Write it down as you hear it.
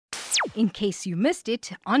in case you missed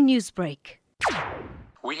it on Newsbreak.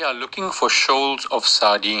 We are looking for shoals of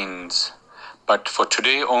sardines, but for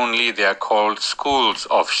today only they are called schools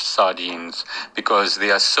of sardines because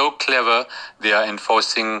they are so clever they are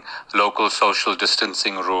enforcing local social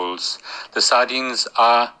distancing rules. The sardines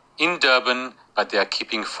are in Durban, but they are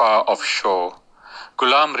keeping far offshore.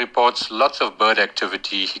 Gulam reports lots of bird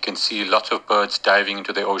activity. He can see lots of birds diving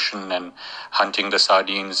into the ocean and hunting the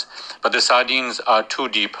sardines. But the sardines are too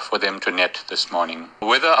deep for them to net this morning.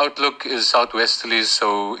 Weather outlook is southwesterly,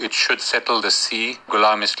 so it should settle the sea.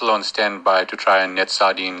 Gulam is still on standby to try and net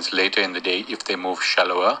sardines later in the day if they move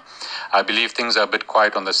shallower. I believe things are a bit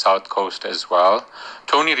quiet on the south coast as well.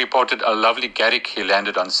 Tony reported a lovely garrick he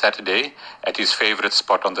landed on Saturday at his favorite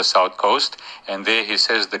spot on the south coast, and there he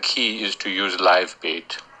says the key is to use live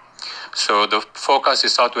bait. So the forecast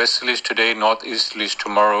is southwesterlies today, northeasterlies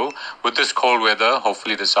tomorrow. With this cold weather,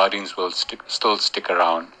 hopefully the sardines will still stick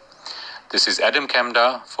around. This is Adam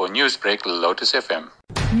Kamdar for Newsbreak, Lotus FM.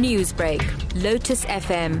 Newsbreak, Lotus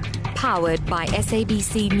FM, powered by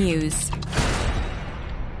SABC News.